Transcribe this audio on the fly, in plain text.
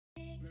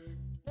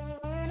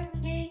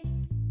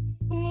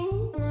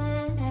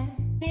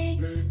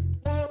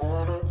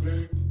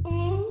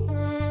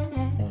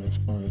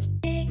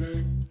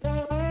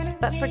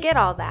But forget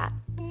all that.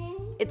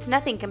 It's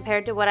nothing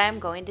compared to what I am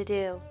going to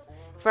do,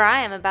 for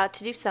I am about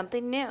to do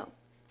something new.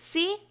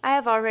 See, I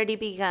have already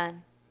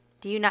begun.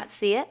 Do you not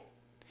see it?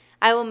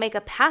 I will make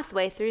a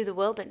pathway through the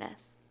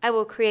wilderness. I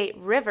will create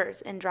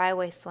rivers in dry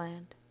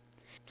wasteland.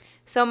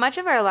 So much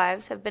of our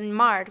lives have been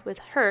marred with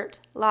hurt,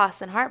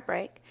 loss, and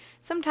heartbreak.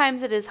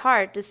 Sometimes it is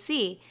hard to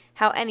see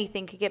how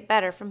anything could get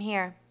better from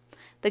here.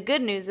 The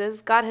good news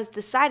is God has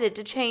decided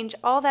to change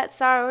all that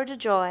sorrow to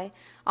joy,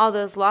 all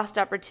those lost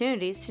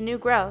opportunities to new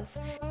growth,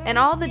 and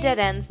all the dead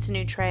ends to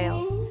new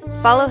trails.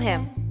 Follow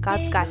Him.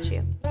 God's got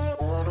you.